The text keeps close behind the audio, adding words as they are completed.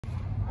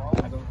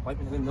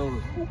Wiping his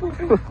nose. Oh,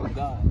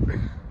 God.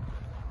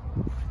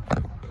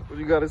 What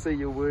you gotta say,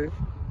 yo, boy?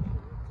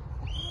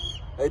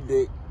 They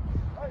dick.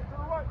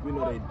 We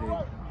know they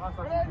dick.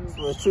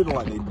 So let's treat them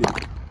like they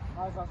dick.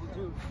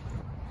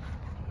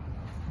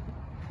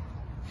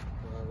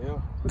 Yeah.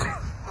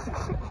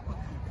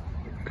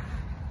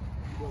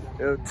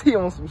 Yo, T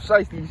on some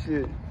shiesty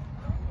shit.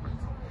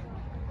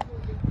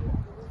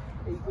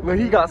 Look,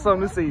 he got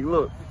something to say.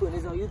 Look. You putting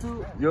this on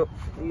YouTube? Yup.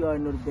 You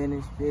already know the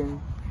business. Then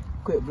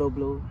quick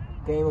blow.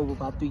 Game over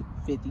by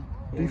 350.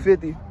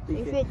 350.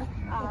 350.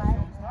 Alright.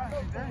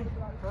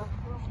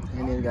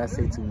 You ain't gotta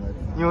say too much.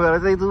 You don't gotta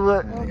say too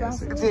much? You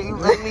gotta say You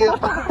let me up.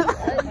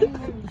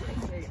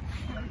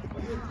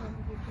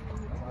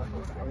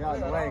 Y'all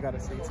know I ain't gotta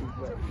say too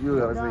much. You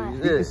gotta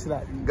say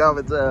shit.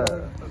 Garbage.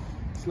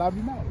 Slap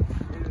you out.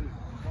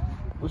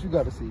 What you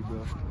gotta say,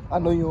 bro? I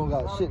know you don't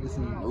got shit to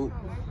say. Nope.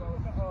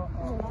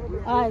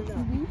 Alright,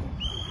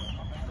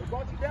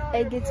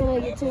 hey, get to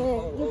it. Hey,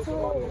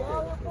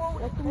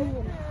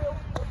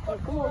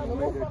 come on,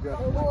 nigga.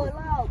 Hey, boy,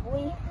 loud,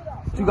 boy.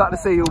 What you got to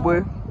say, yo,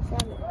 boy?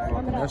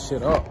 Fucking that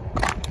shit up.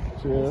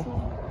 Chill.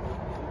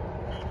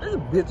 This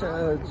bitch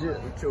ass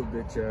shit. With your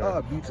bitch ass.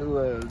 Ah, beat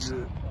your ass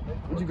shit.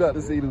 What you got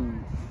to say,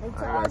 dude? You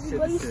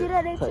see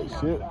that? Type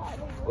shit.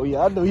 Oh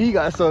yeah, I know he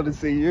got something to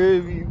say. You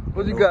hear me?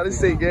 What you got to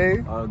say,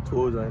 gang? I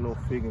told you I ain't no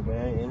figure,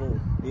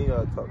 man. You ain't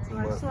gotta talk too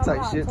much.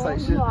 Type shit. You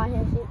know I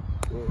hear shit.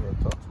 You ain't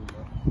gotta talk too much.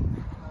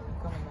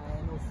 Come on, man.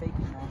 Ain't no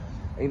faking, man.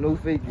 Ain't no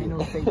faking. Ain't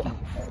no faking.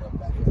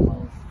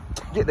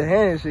 Get the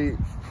handshake.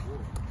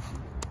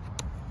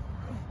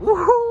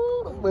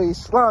 Woohoo! Wait,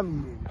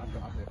 slimy.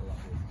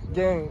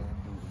 Gang,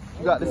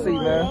 you got to say,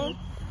 man.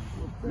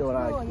 You know what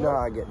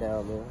I get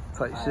down, man.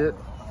 Type shit.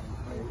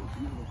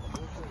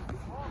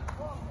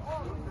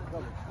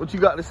 What you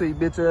got to say,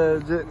 bitch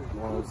ass shit? You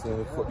know what I'm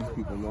saying? Fuck these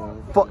people,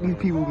 man. Fuck these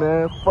people,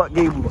 man. Fuck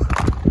Gables.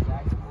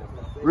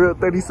 Real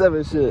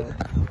 37 shit.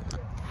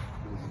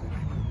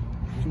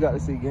 What you got to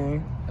say,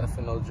 gang? F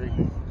and no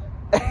drinking.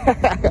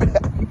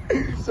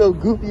 So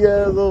goofy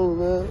ass old,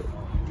 man.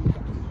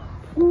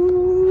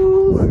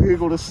 Ooh, here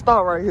go the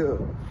star right here.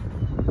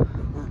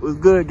 What's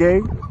good,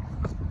 gang?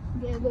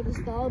 Yeah, go to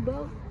star,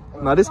 bro.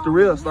 Nah, this the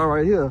real star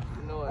right here.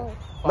 You know what?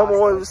 Number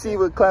one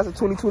receiver, class of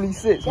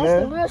 2026, That's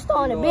man. the real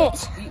star on the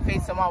bench. Eat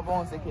face on my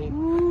bones, okay?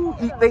 Ooh,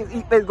 eat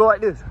face, go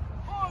like this.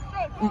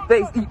 Eat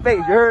face, you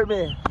heard,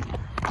 man?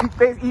 Eat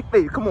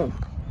face, come on.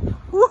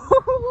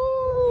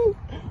 Woo-hoo-hoo.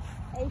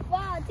 Hey,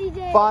 5,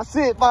 TJ.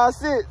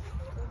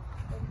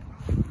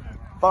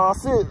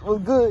 5'6".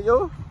 What's good,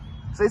 yo?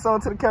 Say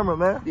something to the camera,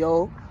 man.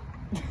 Yo.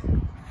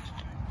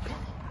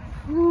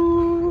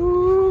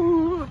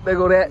 Ooh, there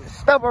go that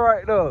stepper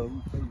right there.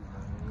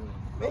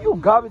 Man, you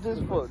garbage as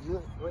fuck.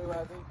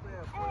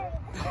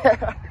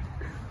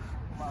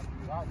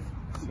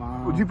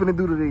 What you finna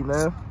do today,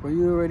 man? Well,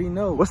 you already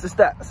know. What's the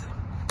stats?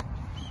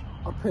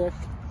 I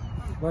picked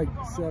like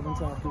 7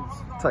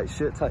 topics. Tight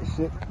shit.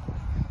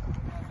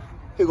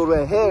 Here go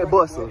that head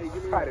buster.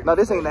 Now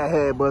this ain't that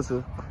head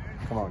buster.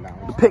 Come on now.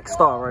 The pick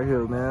star right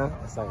here, man.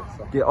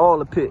 Get all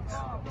the picks.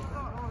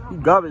 You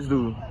garbage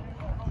dude.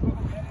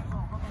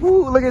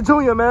 Woo, look at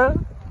Junior,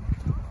 man.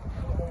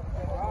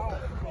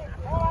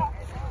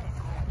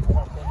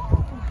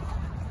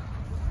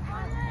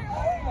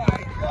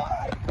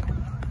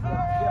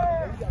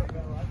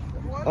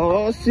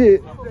 Oh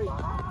shit.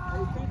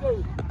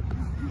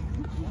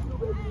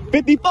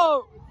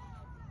 54.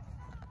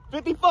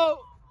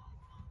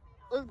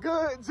 What's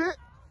good, Jit?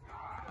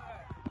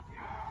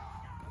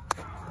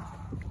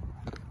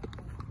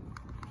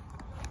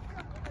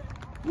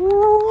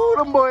 Woo,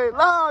 them boys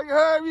loud, you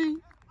heard me?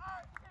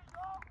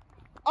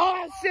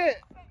 Oh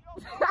shit!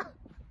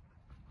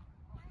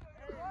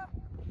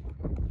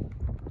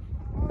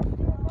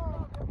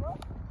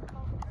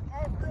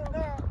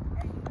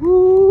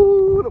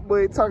 Woo, the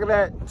boy talking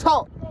that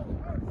talk.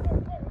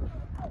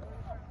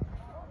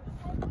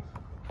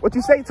 What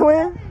you say,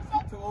 twin?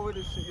 Over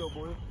this shit, yo,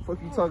 boy. Fuck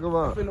you talking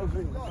about? No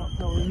drink.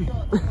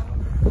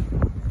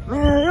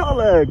 Man, y'all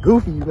are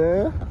goofy,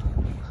 man.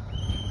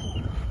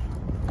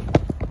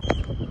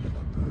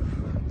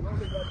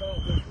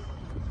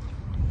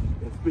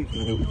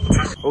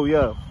 Oh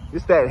yeah,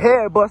 it's that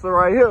head buster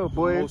right here,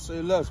 boy. Don't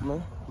say less,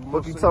 man.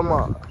 What you talking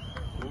about?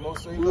 Don't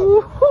say less.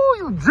 Woohoo,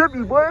 you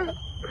drippy, boy.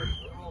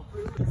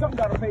 Something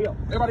gotta pay up.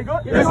 Everybody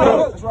good? Yes,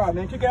 sir. That's right,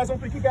 man. Kick ass on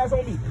 3, kick ass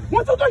on me.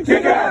 1, 2, 3,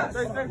 kick ass!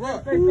 Right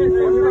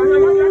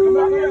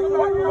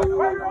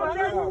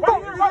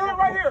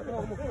here.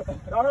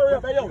 Now hurry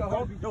up. Hey, yo,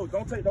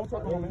 don't take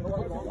on me.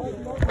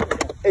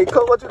 Hey,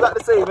 Coach, what you got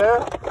to say,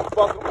 man?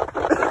 Fuck him.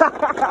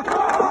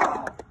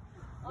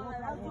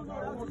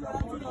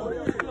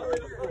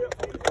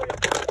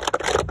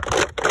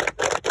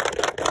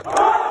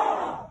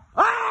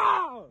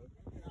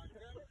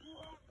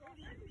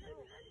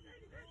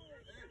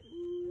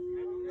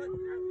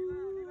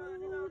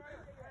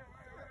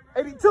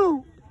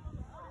 82.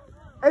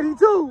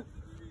 82.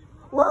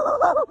 Whoa,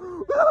 look at that boy.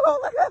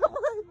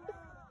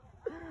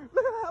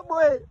 Look at that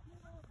boy.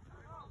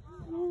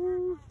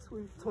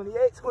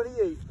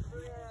 28.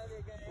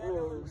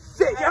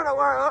 Shit, y'all know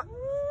where, huh?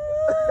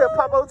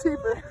 Pop on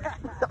teeper.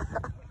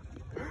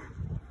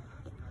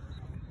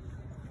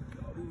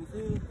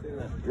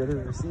 Yeah, there's a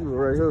receiver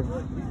right here.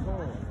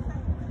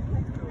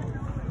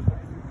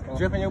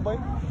 Dripping your boy?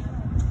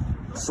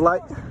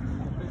 Slight.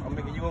 I'm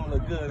making you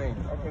look good, ain't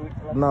you? Okay,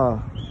 Nah.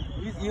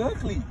 You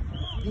ugly.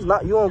 He's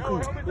not, you on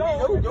cleat.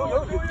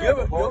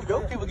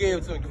 Yo, people gave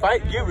it to me.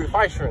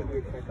 Fight shrimp.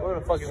 What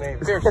the fuck his name?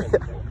 Pearson.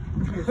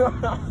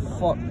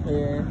 Fuck,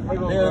 man.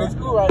 Yeah, it's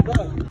cool right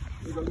now.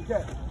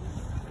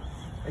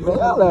 Man,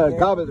 y'all like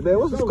garbage, man.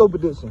 What's the scope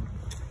edition?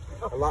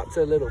 A lot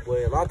to little,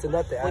 boy. A lot to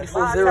nothing.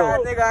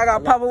 24-0. Nigga, I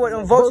got Papa with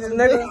them vultures,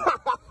 nigga.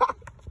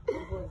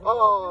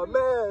 Oh,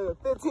 man.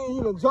 15,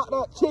 you done dropped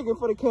that chicken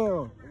for the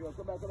camera.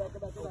 Go back.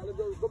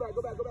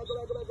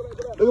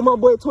 Look at my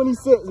boy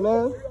 26,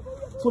 man.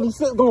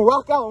 26 gonna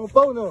rock out on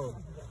phone now.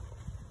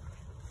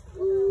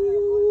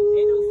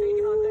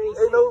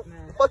 Ain't no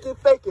fucking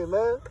faking,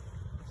 man.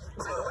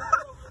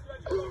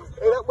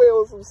 Hey, that boy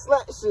on some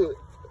slack shit.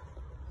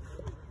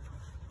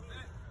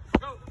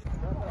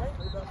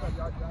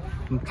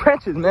 Some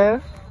trenches,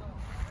 man.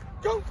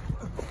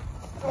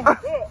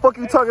 Fuck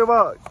you talking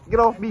about? Get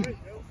off me.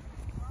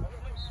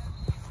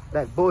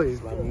 That boy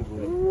is like,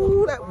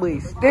 ooh, that boy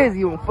is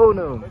stizzy on phone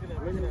now.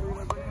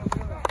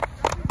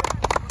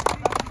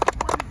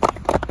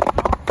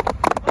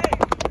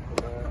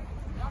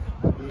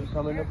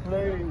 Coming to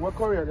play. What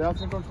Korea? Y'all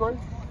seen Coach Corey?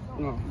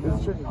 No.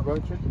 It's trenches, bro.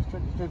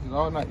 Trenches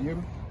all night. You hear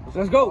me?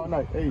 Let's go. All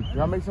night. Hey,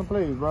 y'all make some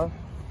plays, bro.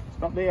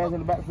 Stop their ass in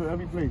the backfield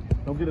every play.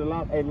 Don't get a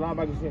line. Hey,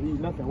 linebackers can't eat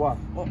nothing. Why?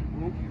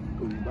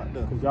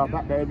 Because y'all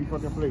back there every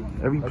fucking play.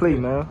 Every play,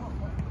 man.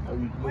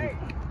 Every play.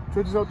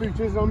 Trenches on 3.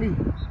 Trenches on me.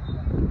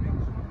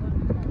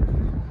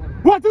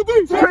 1, 2,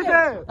 3.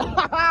 Trenches!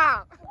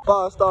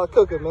 5-star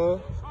cooker, man.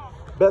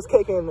 Best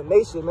cake in the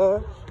nation,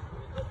 man.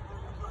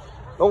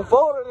 Don't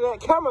fold into that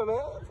camera, man.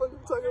 What the fuck you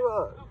talking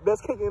about?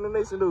 Best cake in the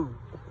nation, dude.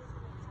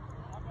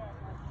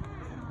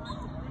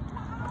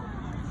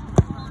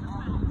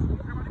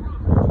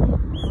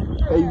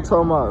 Hey, you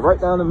talking about right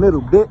down the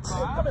middle, bitch.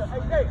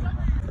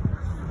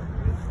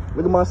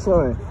 Look at my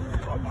son.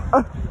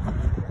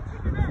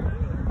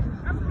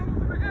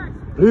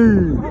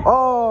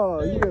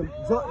 Oh, you done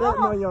dropped that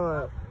money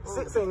on.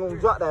 6 ain't gonna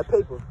drop that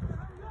paper.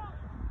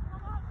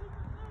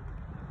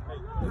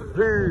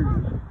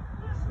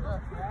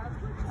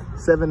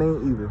 7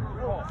 ain't either.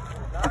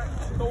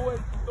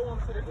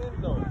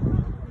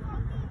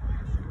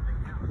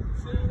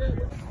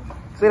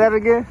 Say that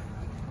again.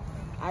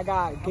 I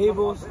got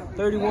Gables,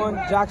 31,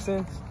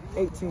 Jackson,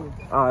 18.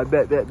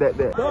 Bet.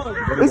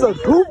 It's a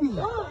goofy.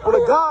 Oh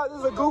the God,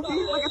 it's a goofy.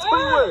 Look at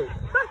 21.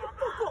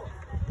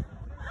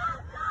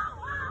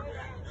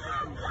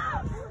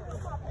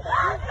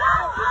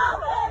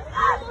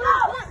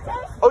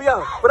 Oh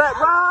yeah, for that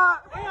ride.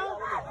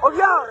 Oh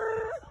yeah.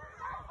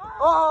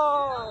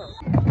 Oh.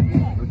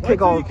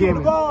 Kickoff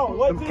demons.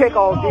 Them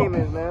kickoff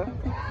demons, man.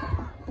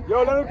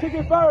 Yo, let him kick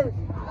it first.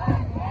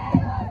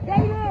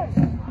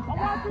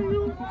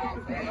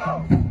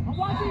 I'm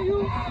watching you.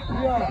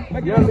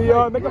 Yeah,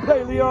 Leon. Make a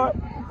play, Leon.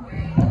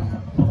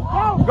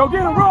 Go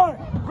get him. Run.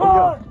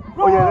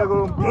 Oh yeah, there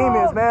go them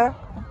demons, man.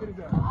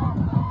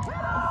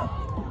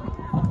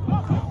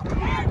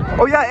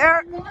 Oh yeah,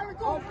 Eric.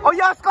 Oh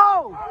yeah,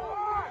 Skull.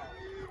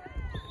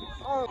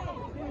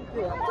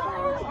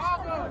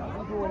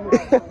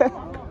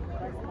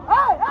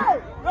 Hey.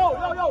 Yo.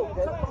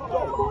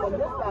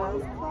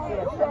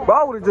 Bro,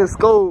 I would have just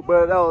scored,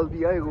 but that was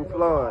the angle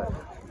flying.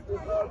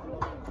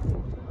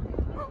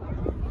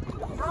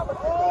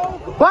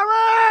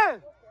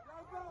 Byron!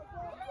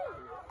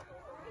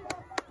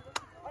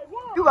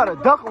 You got a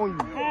duck on you.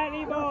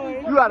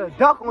 You got a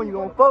duck on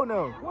you on phone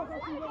now.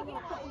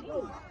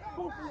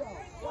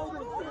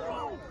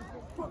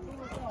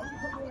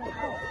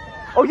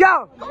 Oh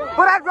yeah,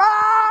 for that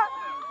ride!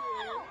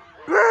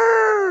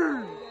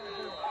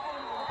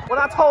 When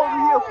I told you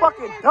he a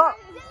fucking duck.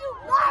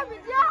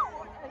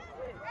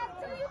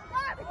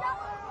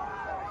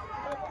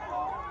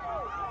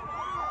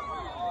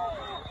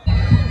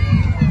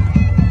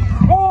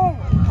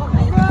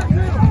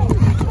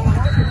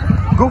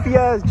 Goofy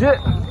ass jit.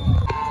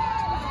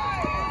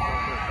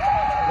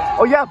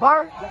 Oh yeah,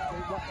 Byron.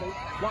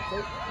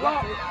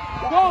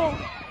 Go.